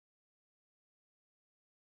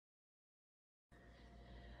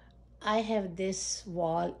I have this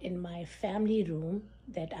wall in my family room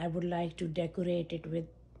that I would like to decorate it with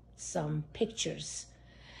some pictures.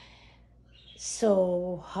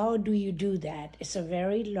 So how do you do that? It's a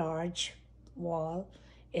very large wall.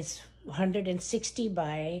 It's 160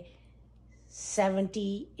 by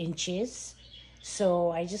 70 inches. So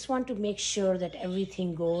I just want to make sure that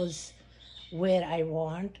everything goes where I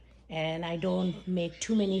want and I don't make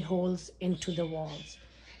too many holes into the walls.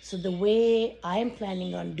 So the way I'm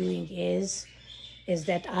planning on doing is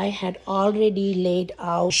that I had already laid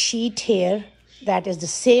out a sheet here that is the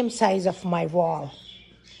same size of my wall.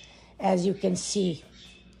 As you can see,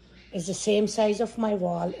 it's the same size of my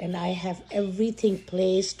wall, and I have everything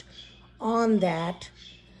placed on that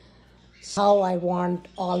how I want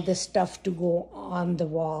all this stuff to go on the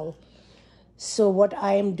wall. So what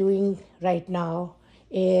I am doing right now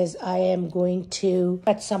is I am going to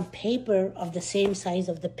cut some paper of the same size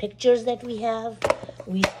of the pictures that we have.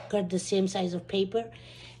 We cut the same size of paper,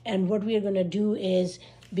 and what we are going to do is,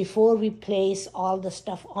 before we place all the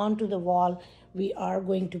stuff onto the wall, we are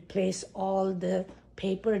going to place all the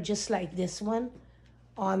paper just like this one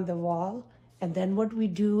on the wall. And then what we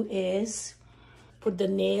do is put the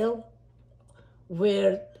nail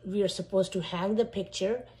where we are supposed to hang the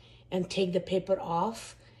picture and take the paper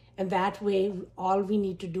off. And that way, all we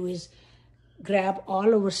need to do is grab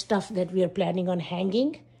all our stuff that we are planning on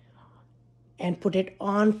hanging and put it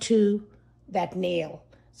onto that nail.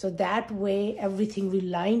 So that way, everything will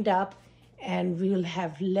lined up and we will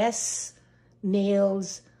have less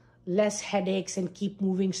nails, less headaches, and keep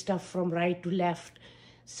moving stuff from right to left.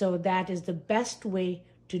 So that is the best way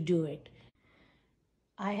to do it.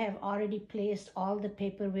 I have already placed all the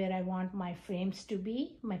paper where I want my frames to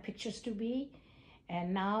be, my pictures to be.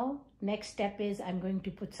 And now, next step is I'm going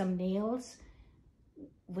to put some nails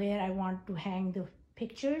where I want to hang the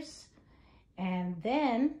pictures. And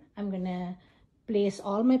then I'm gonna place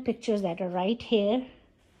all my pictures that are right here.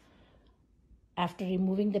 After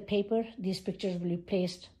removing the paper, these pictures will be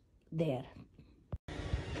placed there.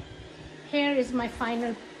 Here is my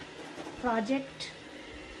final project.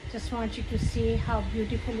 Just want you to see how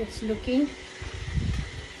beautiful it's looking.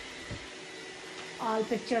 All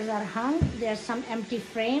pictures are hung. There are some empty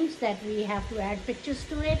frames that we have to add pictures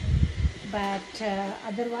to it, but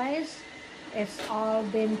otherwise it's all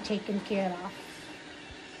been taken care of.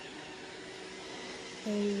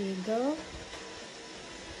 Here we go.